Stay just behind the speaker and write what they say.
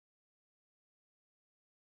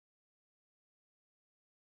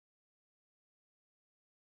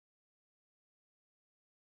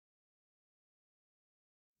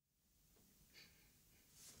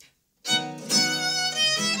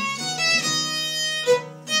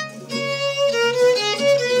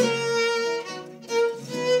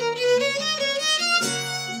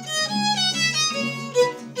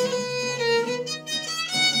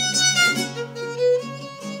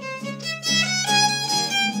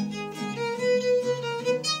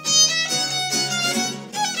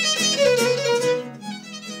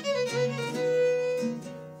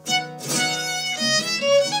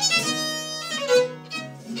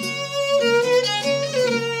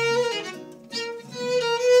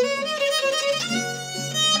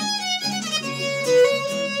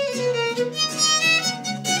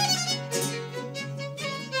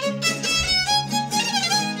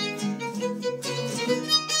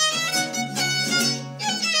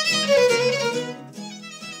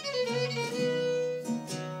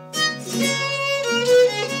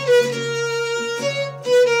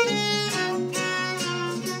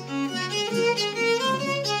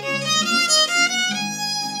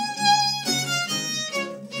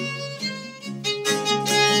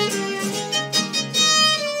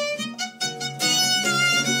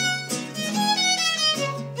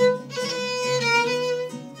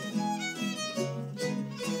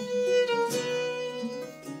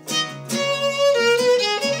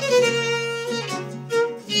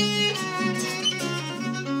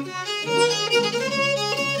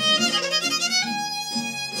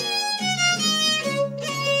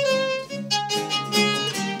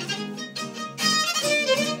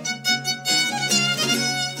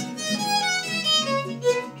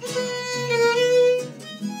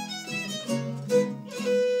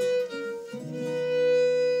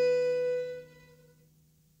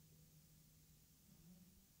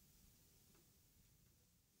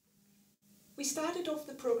We started off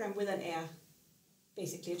the program with an air,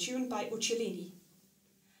 basically a tune by Uccellini.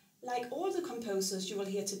 Like all the composers you will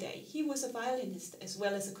hear today, he was a violinist as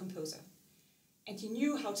well as a composer, and he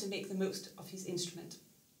knew how to make the most of his instrument.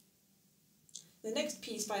 The next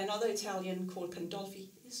piece by another Italian called Pandolfi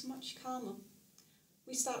is much calmer.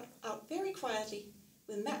 We start out very quietly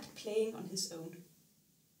with Matt playing on his own.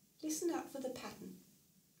 Listen out for the pattern.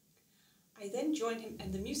 I then join him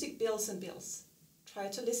and the music builds and builds. Try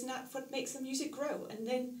to listen out for what makes the music grow and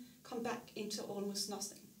then come back into almost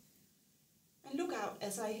nothing. And look out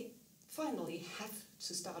as I finally have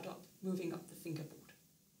to start up moving up the fingerboard.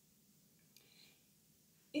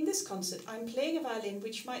 In this concert, I'm playing a violin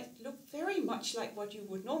which might look very much like what you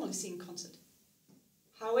would normally see in concert.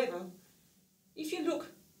 However, if you look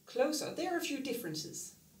closer, there are a few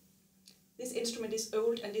differences. This instrument is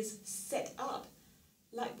old and is set up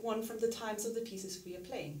like one from the times of the pieces we are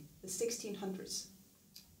playing, the 1600s.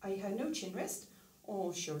 I have no chin rest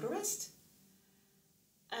or shoulder rest,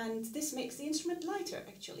 and this makes the instrument lighter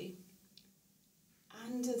actually.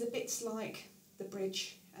 And the bits like the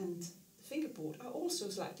bridge and the fingerboard are also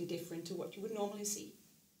slightly different to what you would normally see.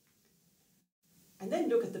 And then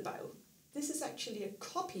look at the bow. This is actually a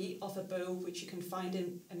copy of a bow which you can find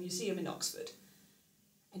in a museum in Oxford.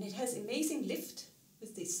 And it has amazing lift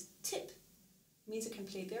with this tip. It means I can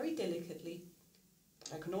play very delicately,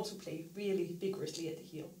 but I can also play really vigorously at the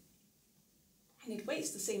heel. And it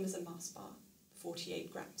weighs the same as a Mars bar,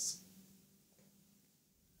 48 grams.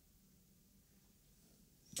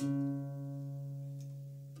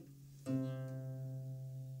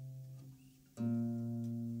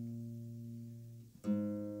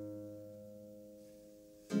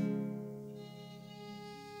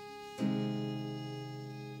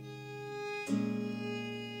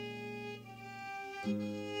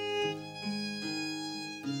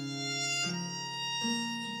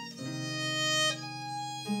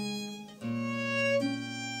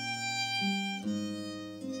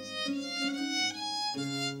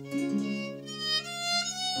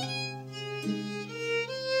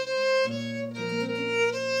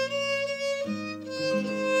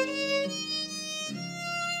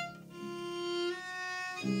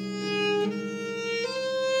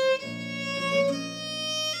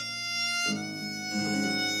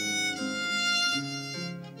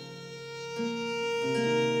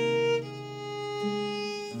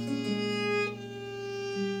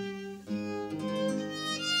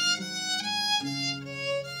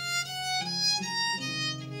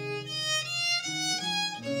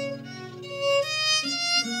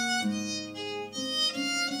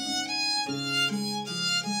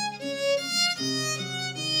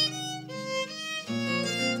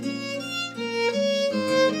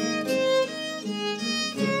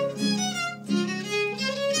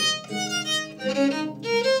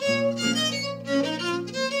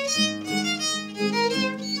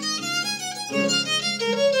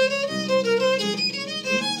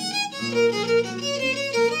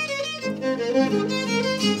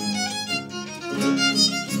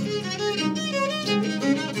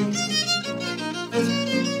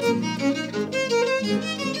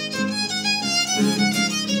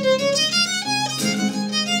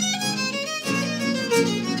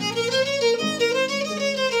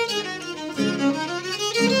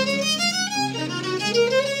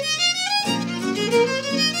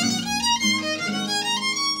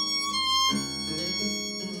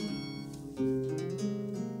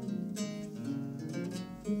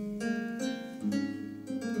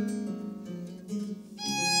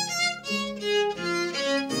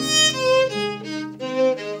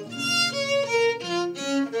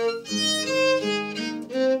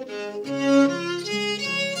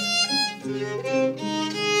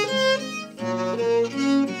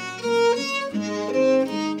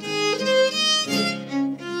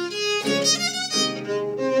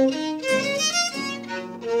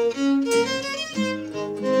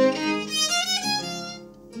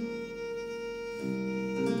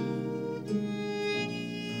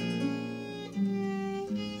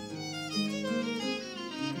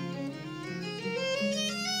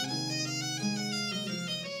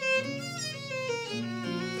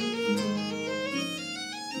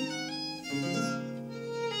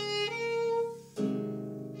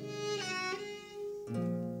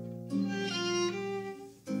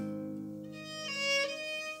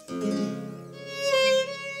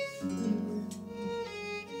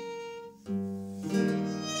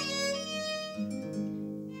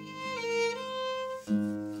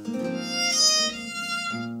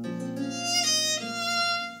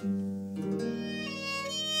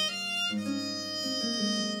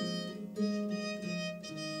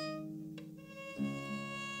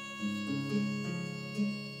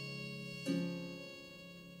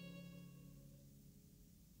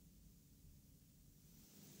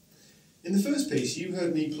 piece you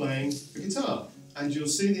heard me playing the guitar, and you'll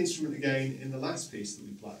see the instrument again in the last piece that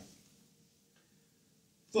we play.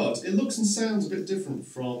 But it looks and sounds a bit different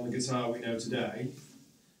from the guitar we know today.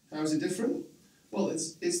 How is it different? Well,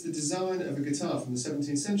 it's the design of a guitar from the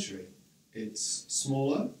 17th century. It's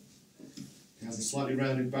smaller, it has a slightly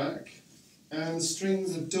rounded back, and the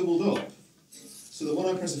strings are doubled up, so that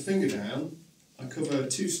when I press a finger down, I cover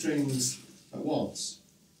two strings at once.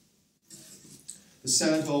 The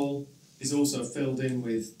sound hole is also filled in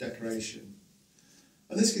with decoration.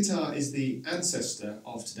 And this guitar is the ancestor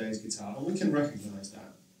of today's guitar, and we can recognise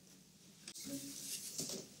that.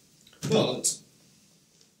 But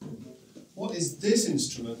what is this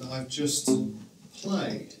instrument that I've just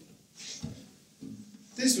played?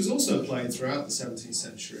 This was also played throughout the 17th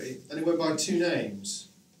century, and it went by two names.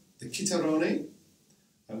 The chitarrone,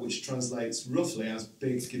 which translates roughly as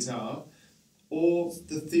big guitar, or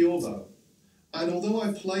the Theorbo. And although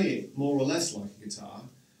I play it more or less like a guitar,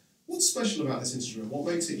 what's special about this instrument? What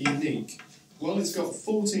makes it unique? Well, it's got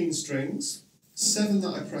 14 strings, 7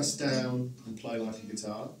 that I press down and play like a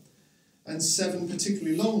guitar, and 7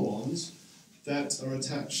 particularly long ones that are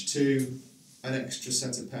attached to an extra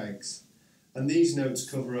set of pegs. And these notes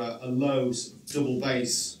cover a low double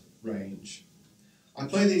bass range. I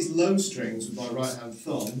play these low strings with my right hand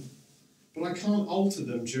thumb, but I can't alter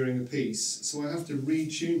them during a piece, so I have to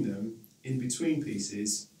retune them in between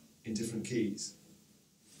pieces in different keys.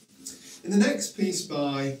 In the next piece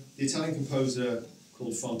by the Italian composer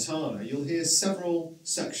called Fontana, you'll hear several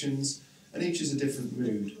sections, and each is a different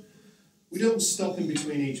mood. We don't stop in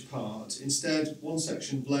between each part. Instead, one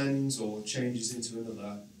section blends or changes into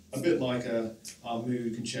another, a bit like our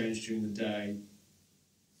mood can change during the day.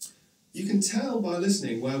 You can tell by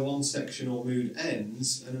listening where one section or mood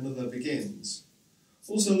ends and another begins.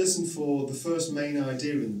 Also listen for the first main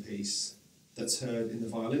idea in the piece that's heard in the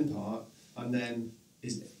violin part and then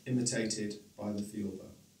is imitated by the Theorbo.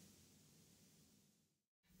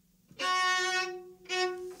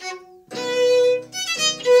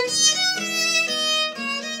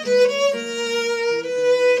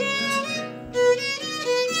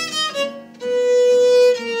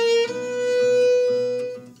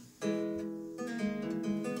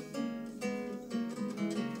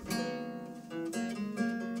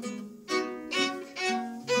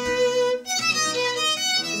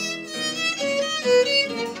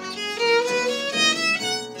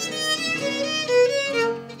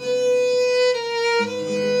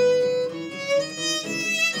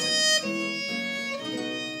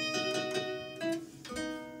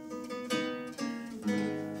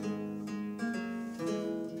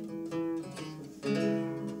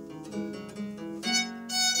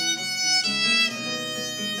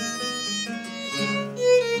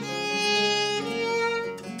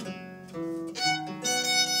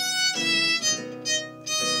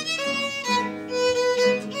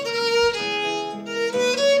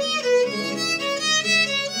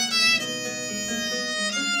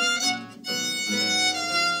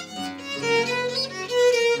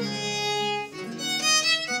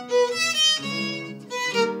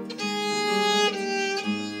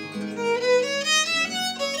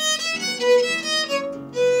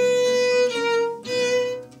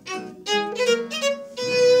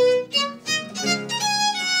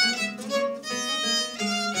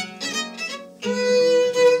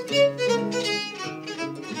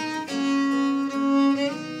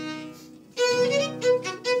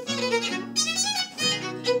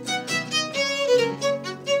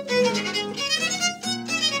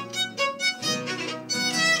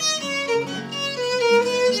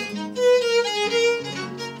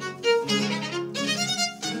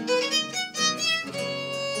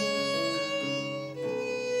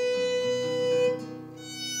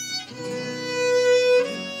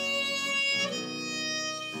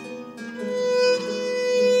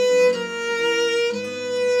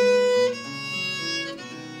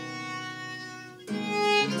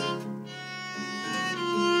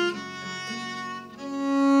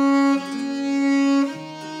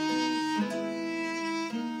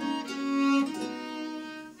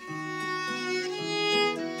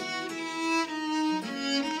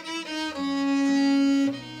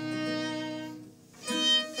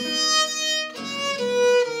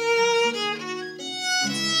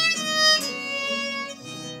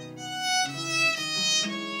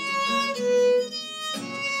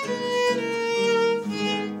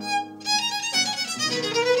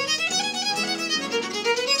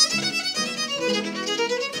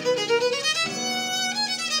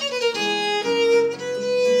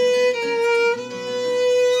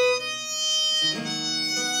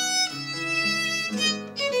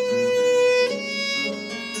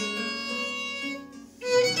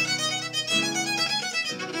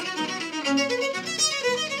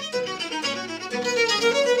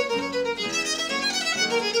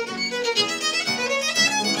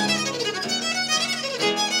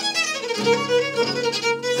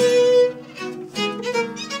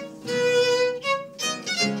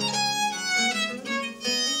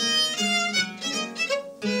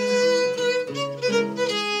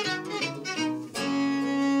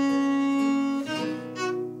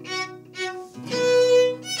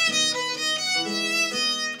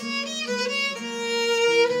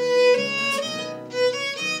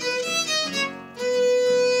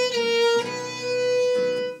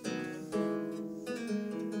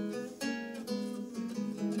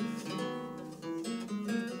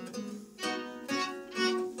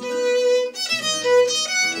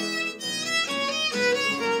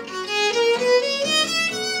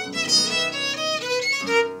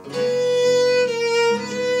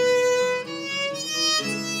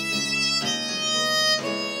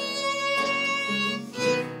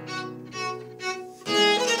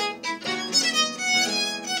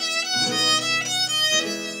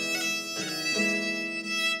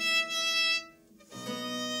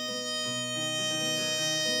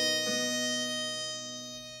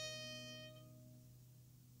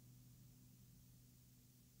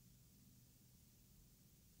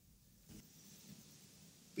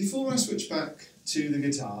 Before I switch back to the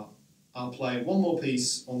guitar, I'll play one more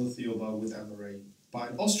piece on the Theorbo with Anne-Marie by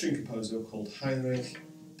an Austrian composer called Heinrich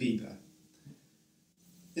Bieber.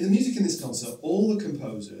 In the music in this concert, all the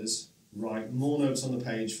composers write more notes on the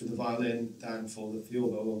page for the violin than for the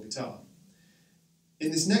Theorbo or guitar. In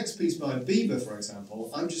this next piece by Bieber, for example,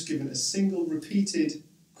 I'm just given a single repeated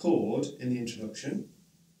chord in the introduction,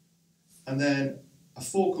 and then a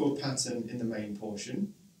 4-chord pattern in the main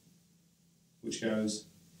portion, which goes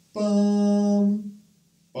bum,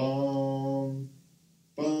 bum,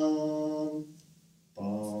 bum,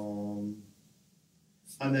 bum,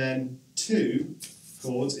 and then 2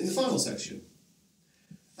 chords in the final section.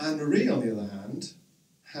 Anne-Marie, on the other hand,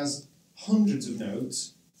 has hundreds of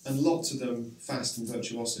notes and lots of them fast and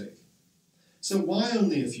virtuosic. So why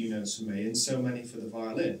only a few notes for me and so many for the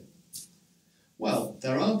violin? Well,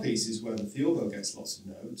 there are pieces where the Theorbo gets lots of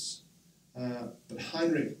notes, but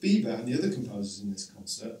Heinrich Bieber and the other composers in this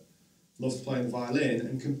concert loved playing the violin,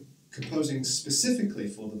 and composing specifically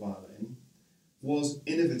for the violin was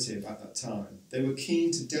innovative at that time. They were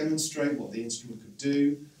keen to demonstrate what the instrument could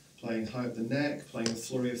do, playing high up the neck, playing a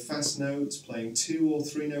flurry of fast notes, playing 2 or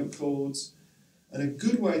 3 note chords. And a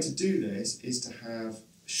good way to do this is to have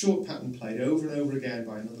a short pattern played over and over again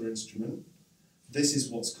by another instrument. This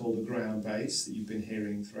is what's called a ground bass that you've been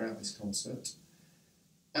hearing throughout this concert.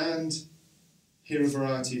 And hear a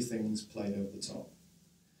variety of things played over the top.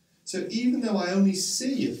 So even though I only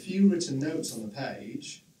see a few written notes on the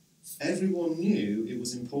page, everyone knew it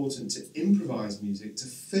was important to improvise music to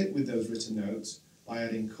fit with those written notes by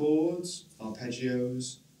adding chords,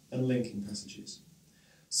 arpeggios, and linking passages.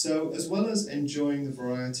 So, as well as enjoying the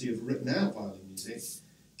variety of written out violin music,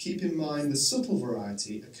 keep in mind the subtle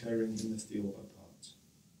variety occurring in the Theorbo part.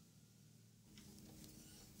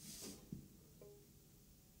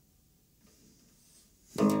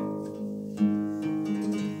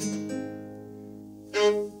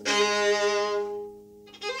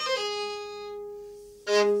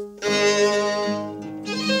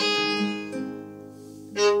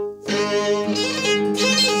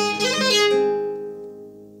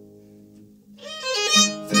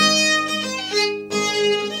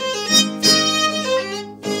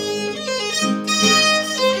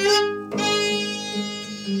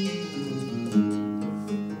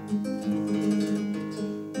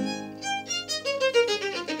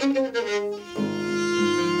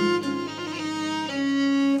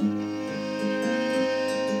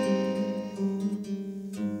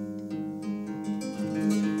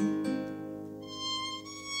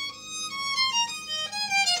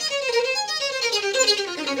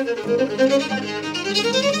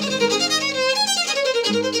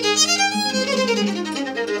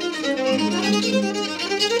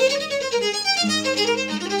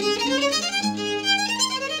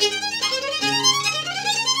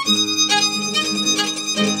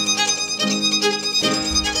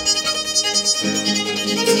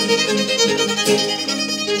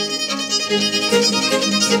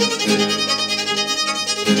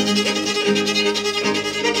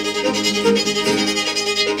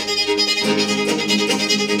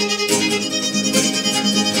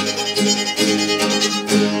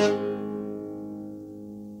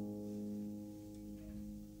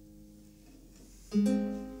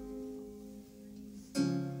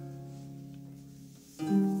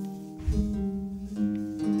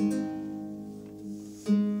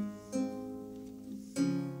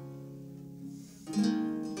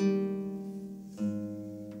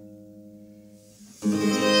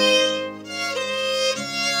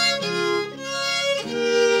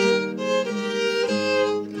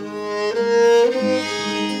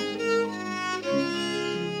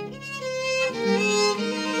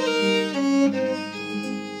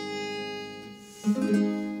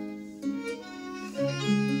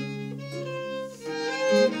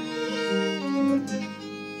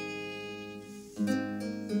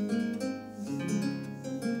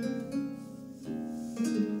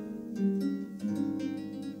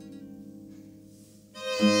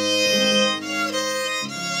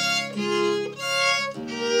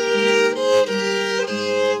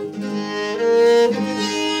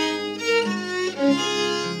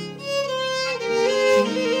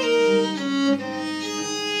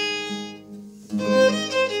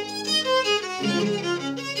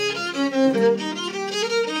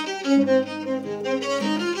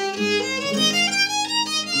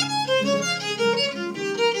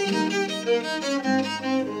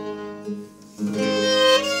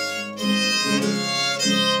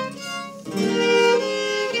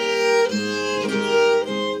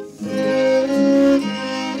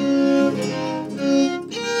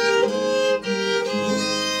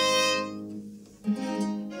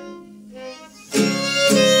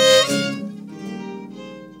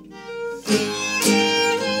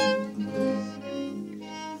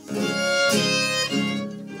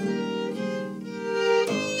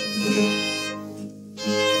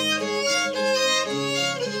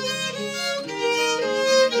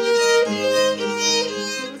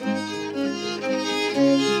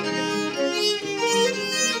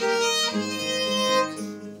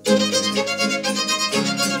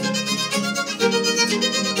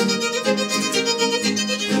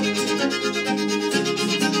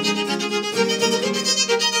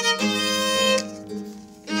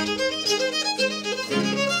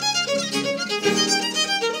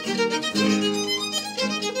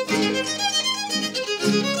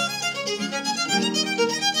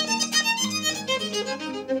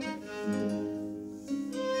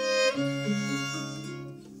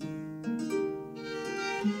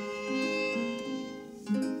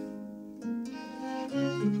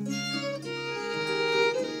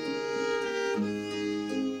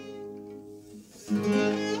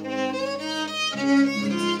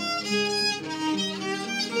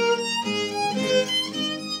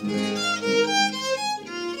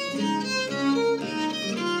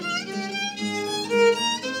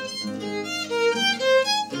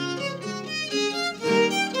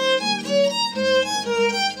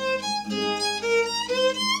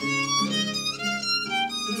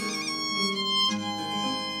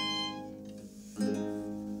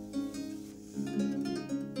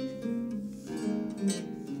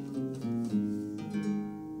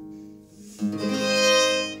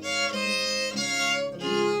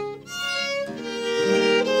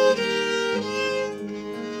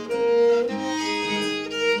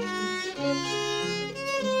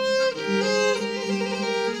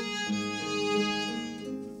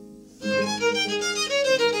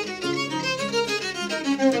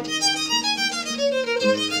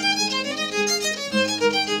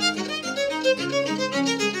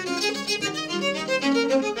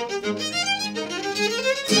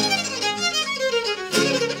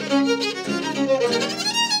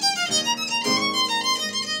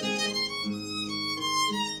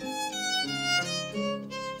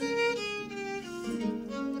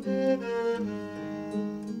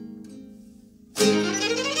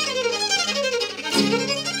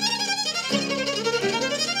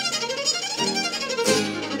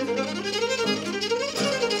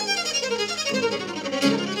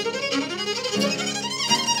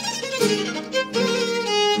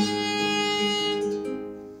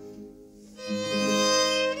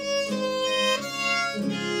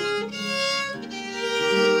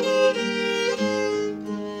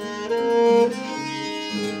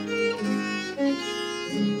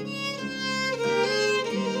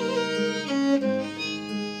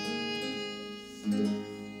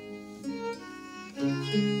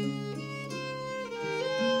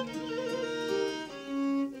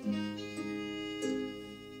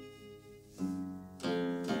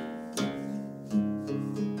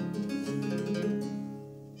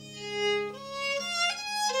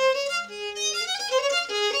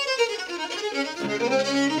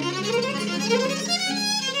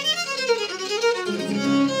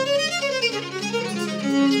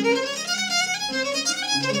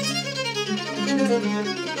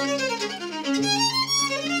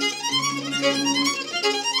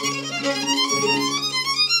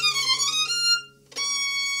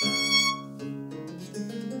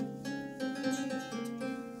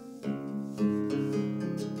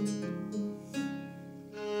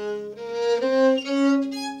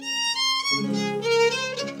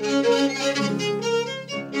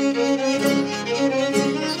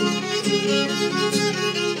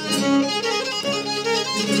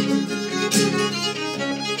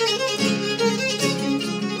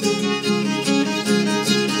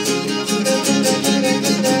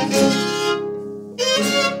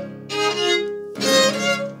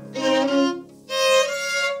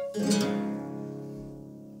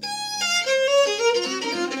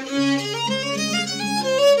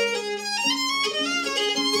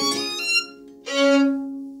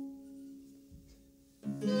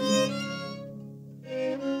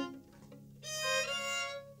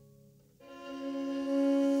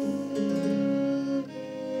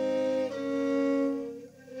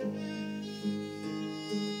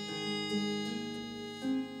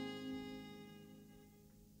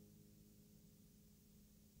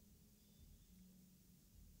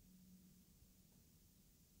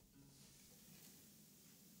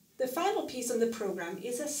 The final piece on the programme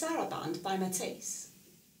is a saraband by Pepys.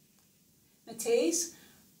 Pepys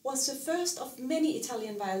was the first of many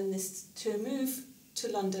Italian violinists to move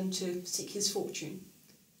to London to seek his fortune.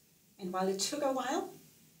 And while it took a while,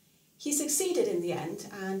 he succeeded in the end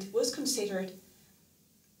and was considered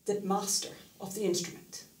the master of the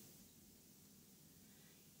instrument.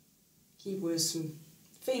 He was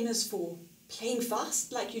famous for playing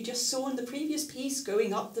fast, like you just saw in the previous piece,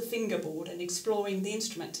 going up the fingerboard and exploring the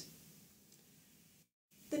instrument.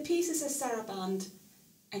 The piece is a saraband,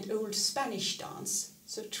 an old Spanish dance,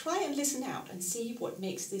 so try and listen out and see what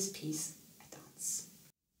makes this piece a dance.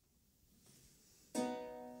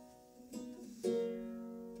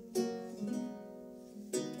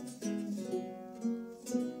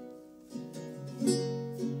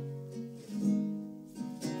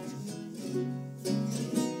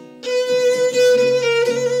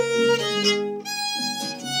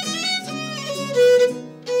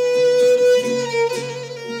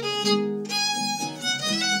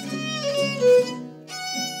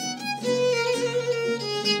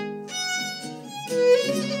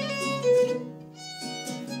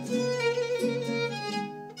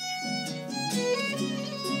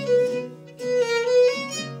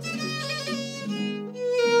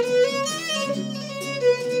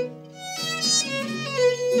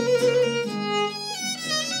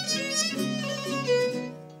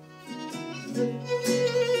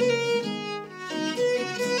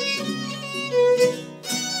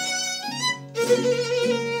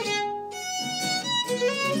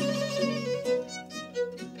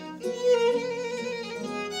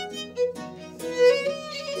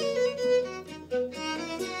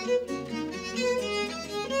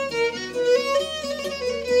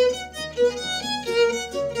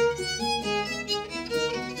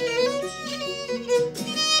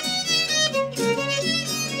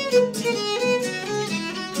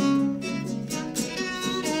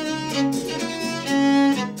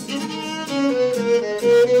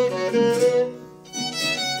 Thank you.